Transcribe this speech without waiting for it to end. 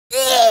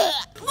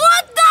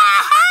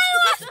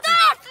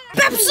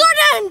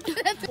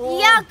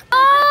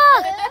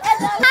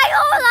I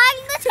don't like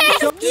the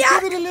taste.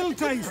 Just give it a little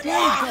taste.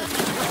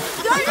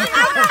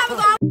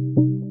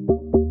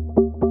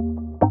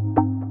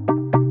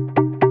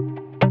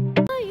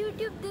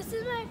 YouTube, this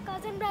is my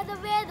cousin brother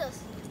Vedhas.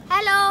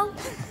 Hello.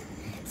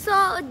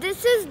 So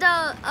this is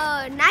the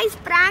nice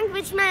prank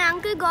which my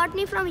uncle got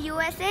me from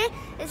USA.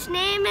 Its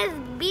name is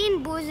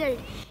bean boozled.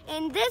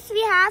 In this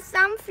we have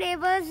some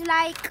flavors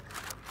like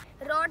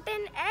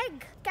rotten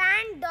egg,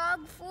 canned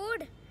dog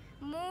food,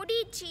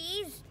 moody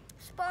cheese,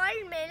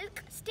 spoiled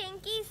milk,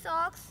 stinky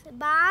socks,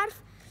 barf,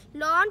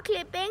 lawn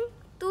clipping,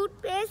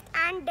 toothpaste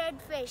and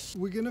dead fish.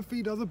 We're gonna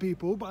feed other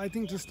people, but I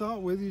think to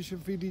start with, you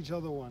should feed each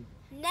other one.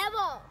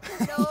 Never.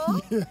 No,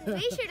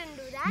 we shouldn't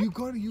do that.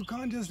 You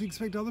can't just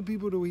expect other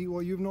people to eat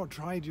what you've not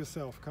tried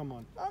yourself. Come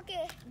on.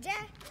 Okay,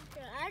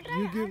 I'll try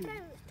with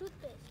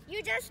toothpaste.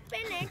 You just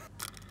spin it.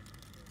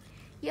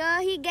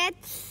 Here he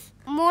gets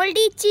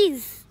moldy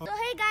cheese. So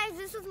hey guys,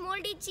 this is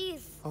moldy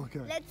cheese. Okay.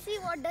 Let's see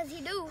what does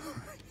he do.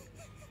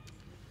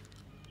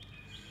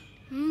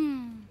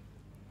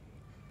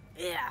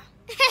 Yeah.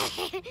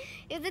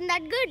 Isn't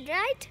that good,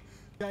 right?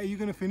 Yeah, are you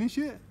gonna finish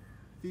it?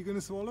 Are you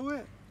gonna swallow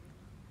it?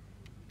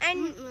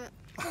 And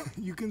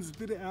You can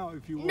spit it out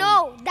if you want.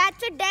 no,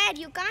 that's a dare.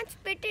 You can't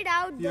spit it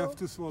out though. You have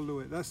to swallow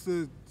it. That's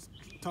the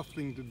tough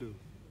thing to do.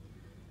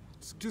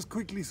 Just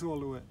quickly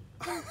swallow it.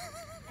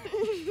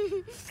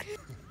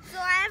 So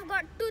I have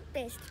got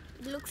toothpaste.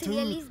 It looks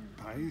really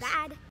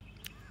bad.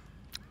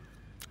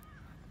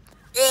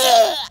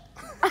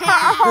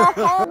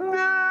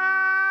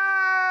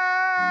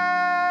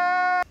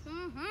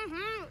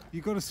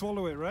 You gotta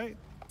swallow it, right?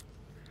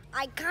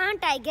 I can't,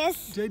 I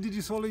guess. Jay, did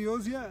you swallow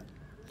yours yet?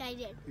 I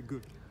did.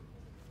 Good.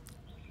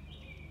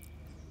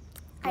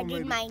 I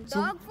did mine.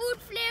 Dog food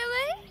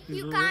flavor,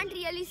 you can't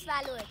really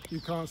swallow it. You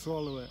can't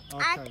swallow it.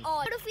 Okay. At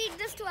all. To feed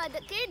this to other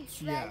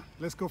kids. Yeah, Well,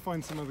 let's go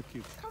find some other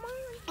kids. come on.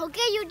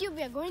 Okay, YouTube,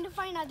 we are going to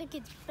find other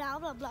kids. Blah,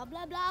 blah, blah,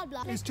 blah, blah,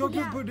 blah. It's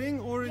chocolate pudding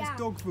or it's Yeah.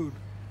 dog food?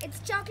 It's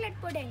chocolate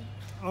pudding.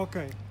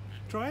 Okay.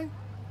 Try.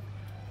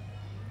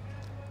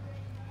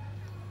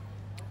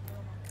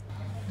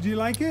 Do you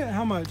like it?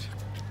 How much?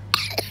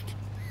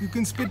 You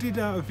can spit it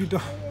out if you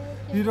don't.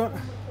 You don't.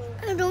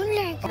 I don't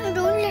like. I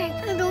don't like.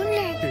 I don't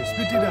like. Okay,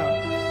 spit it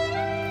out.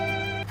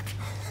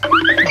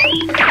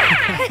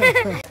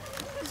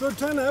 So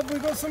Tanab, we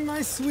got some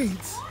nice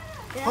sweets.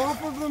 Yeah.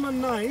 Half of them are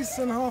nice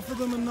and half of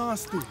them are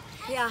nasty.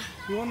 Yeah.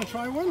 You want to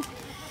try one?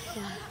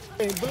 Yeah.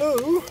 Okay,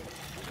 blue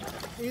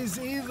is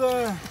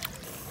either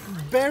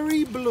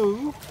berry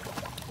blue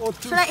or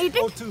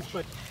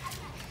toothpaste.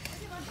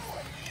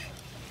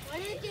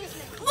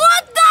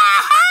 What the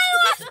hell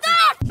was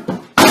that?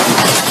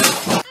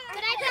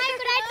 Could I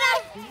try?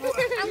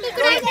 Uncle,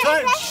 could I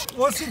try?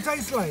 What's it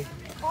taste like?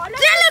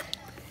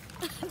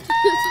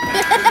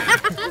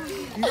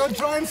 You gotta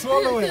try and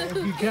swallow it if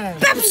you can.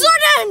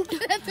 Pepsodent!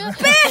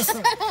 Piss!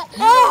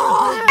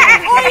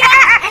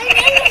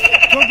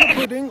 Chocolate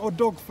pudding or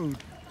dog food?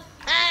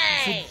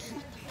 Hey!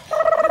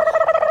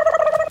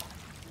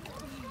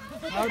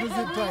 How does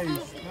it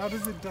taste? How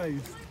does it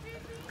taste?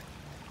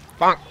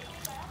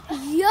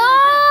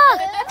 Yuck!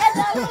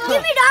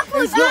 Give me dog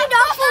food! Give me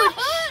dog food!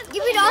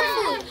 Give me dog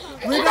food!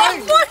 Dog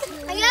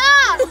food!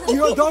 Yeah! You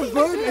got dog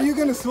food? Are you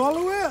gonna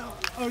swallow it?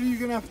 Or are you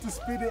gonna have to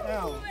spit it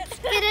out?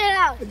 Spit it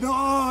out!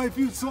 No, if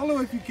you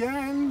swallow if you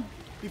can.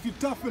 If you're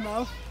tough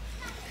enough.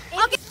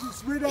 Okay.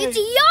 Spit It's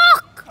it.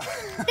 yuck!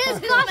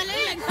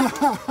 Disgusting!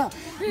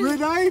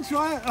 Renee,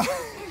 try it.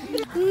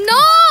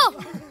 No!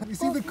 You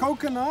see the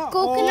coconut?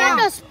 Coconut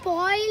or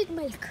spoiled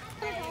milk.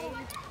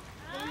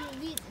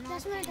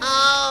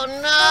 Oh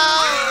no!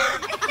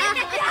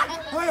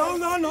 Hey,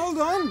 hold on.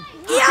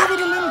 Yeah. Give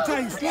it a little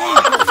taste.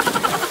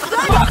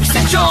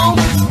 C'est chaud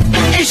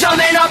et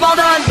jamais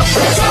n'abandonne.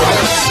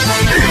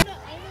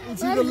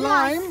 It's either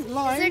lime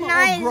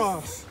or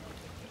grass.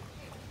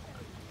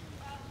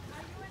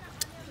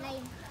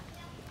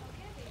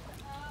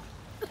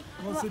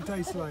 What's it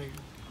taste like?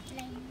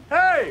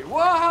 Hey,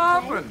 what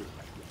happened?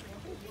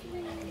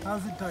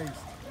 How's it taste?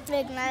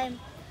 Like lime.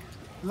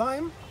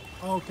 Lime?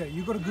 Okay,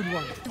 you got a good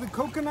one. The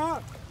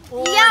coconut?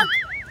 Or, Yuck!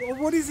 Or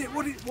what is it?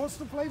 What's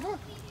the flavor?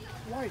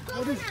 White.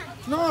 What is?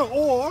 No,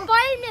 or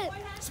Spoiled milk.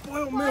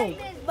 spoiled milk.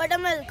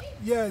 Buttermilk.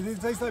 Yeah, it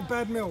tastes like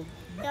bad milk.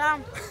 Yeah.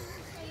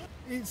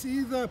 It's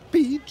either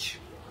peach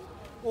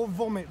or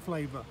vomit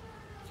flavor.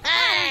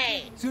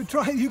 Hey! So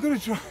try. You gotta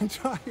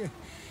try it.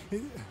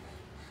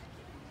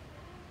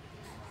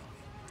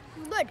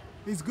 Good.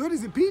 It's good.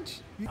 Is it peach?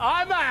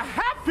 I'm a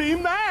happy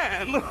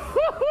man.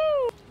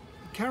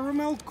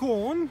 Caramel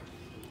corn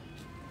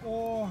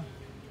or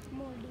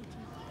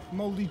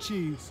moldy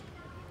cheese.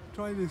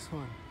 Try this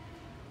one.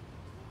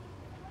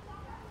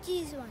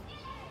 Cheese one.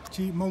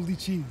 Moldy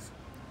cheese.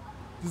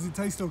 Does it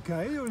taste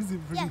okay or is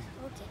it pretty? Yeah,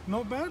 okay.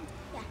 Not bad?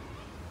 Yeah.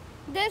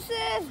 This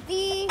is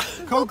the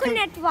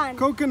coconut one.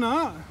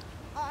 Coconut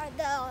Or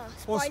the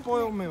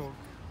spoiled milk.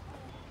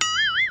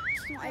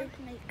 Spoiled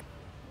milk.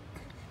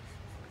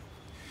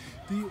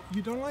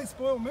 You don't like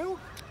spoiled milk?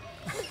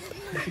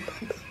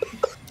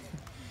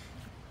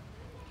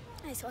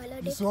 I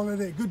swallowed You it. swallowed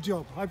it. Good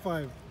job. High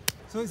five.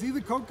 So it's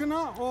either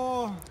coconut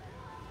or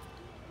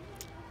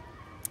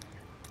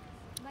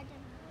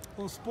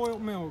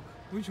spoiled milk.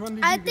 Which one did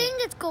you get? I think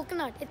it's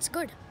coconut. It's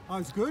good. Oh,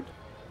 it's good?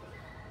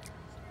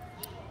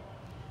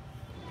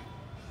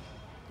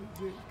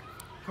 Is it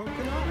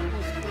coconut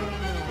or spoiled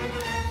milk?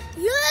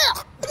 Yeah.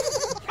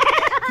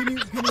 Can you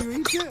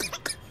eat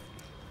it?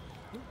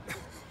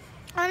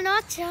 I'm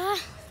not sure.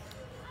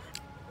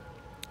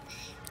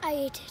 I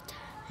ate it.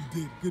 You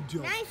did. Good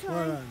job. Nice Well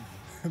one.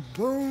 done.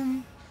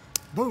 Boom.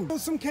 Boom. Got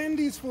some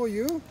candies for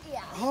you.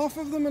 Yeah. Half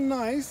of them are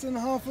nice and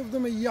half of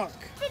them are yuck.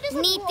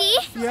 Meaty.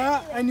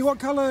 Yeah, and what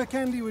color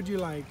candy would you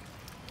like?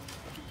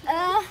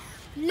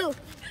 Blue.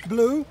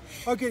 Blue?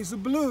 Okay, so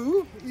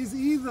blue is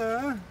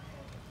either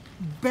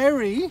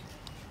berry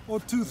or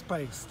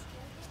toothpaste.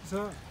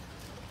 So,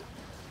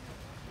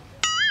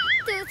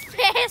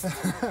 Toothpaste.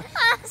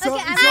 so,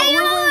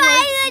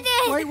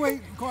 Okay,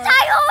 wait, quiet.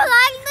 I don't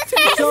like the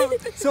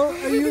taste. So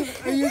are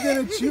you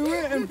gonna chew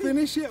it and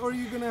finish it, or are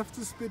you gonna have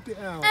to spit it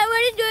out? I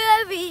want to do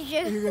a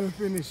video. You're gonna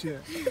finish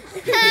it. You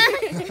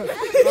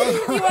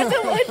want to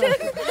watch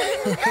it?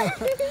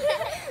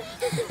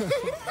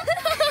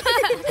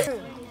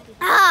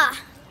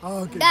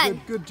 Oh, okay,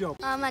 Done. good job.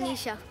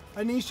 Anisha.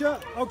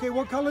 Anisha, okay,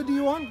 what color do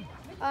you want?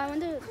 I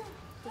want to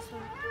this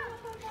one.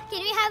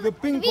 Can we have The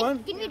pink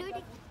one? Can we do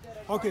it?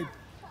 Okay,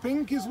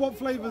 pink is what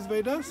flavors,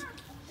 Vedhas? Let me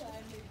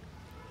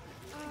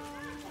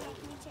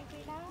check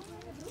it out.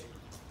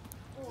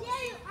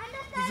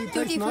 Does it taste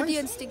Tutti Frutti nice?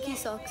 and sticky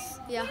socks.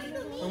 Yeah.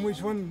 And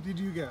which one did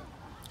you get?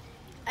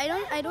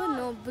 I don't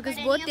know because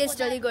both taste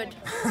really good.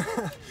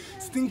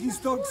 Stinky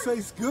Stocks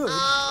tastes good.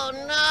 Oh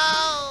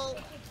no!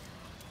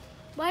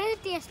 What does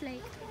it taste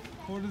like?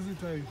 What does it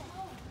taste?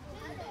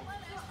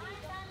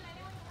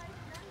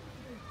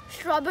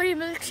 Strawberry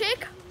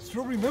milkshake.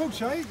 Strawberry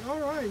milkshake?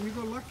 Alright, we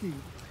got lucky.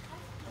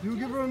 You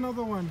give her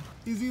another one.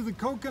 Is either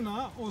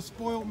coconut or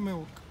spoiled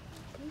milk.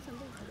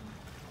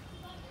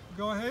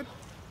 Go ahead.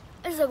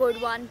 It's a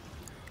good one.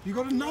 You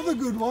got another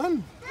good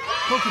one.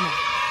 Coconut.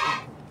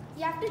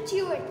 You have to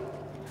chew it.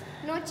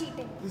 No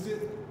cheating. Is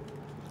it?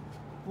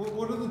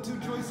 What are the two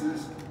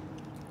choices?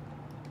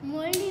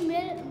 Moldy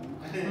milk.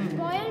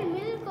 Spoiled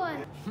milk or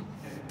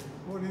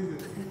What is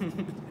it?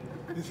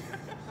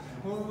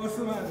 What's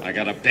the matter? I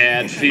got a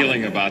bad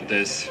feeling about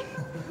this.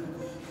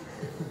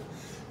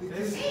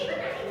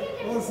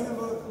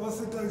 What's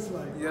it taste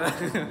like? Yeah.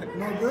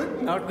 Not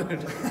good? Not good.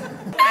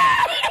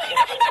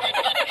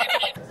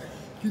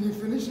 Can you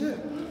finish it?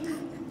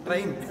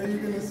 Trying. Are you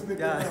gonna spit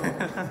it out?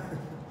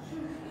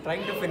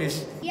 Trying to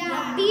finish.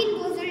 yeah, bean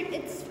boozled.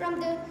 It's from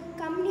the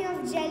company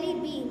of jelly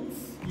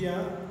beans.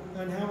 Yeah.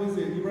 And how is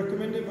it? You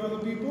recommend it for other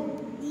people?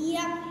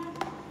 Yep.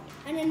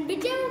 And then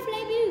whichever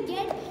flavor you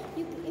get,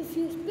 if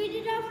you spit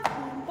it out,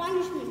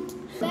 punishment.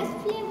 Best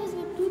flavors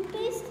were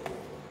toothpaste.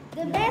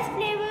 The best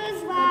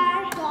flavors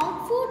were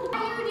dog food.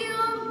 Bye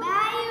YouTube.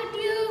 Bye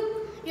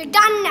YouTube. You're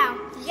done now.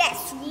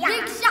 Yes, we are.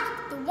 Big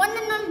Shock, the one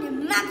and only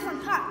Max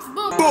on Hearts.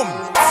 Boom. Boom.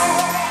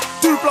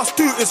 2 +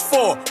 2 is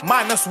 4.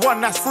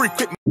 -1, that's 3.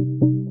 Quick.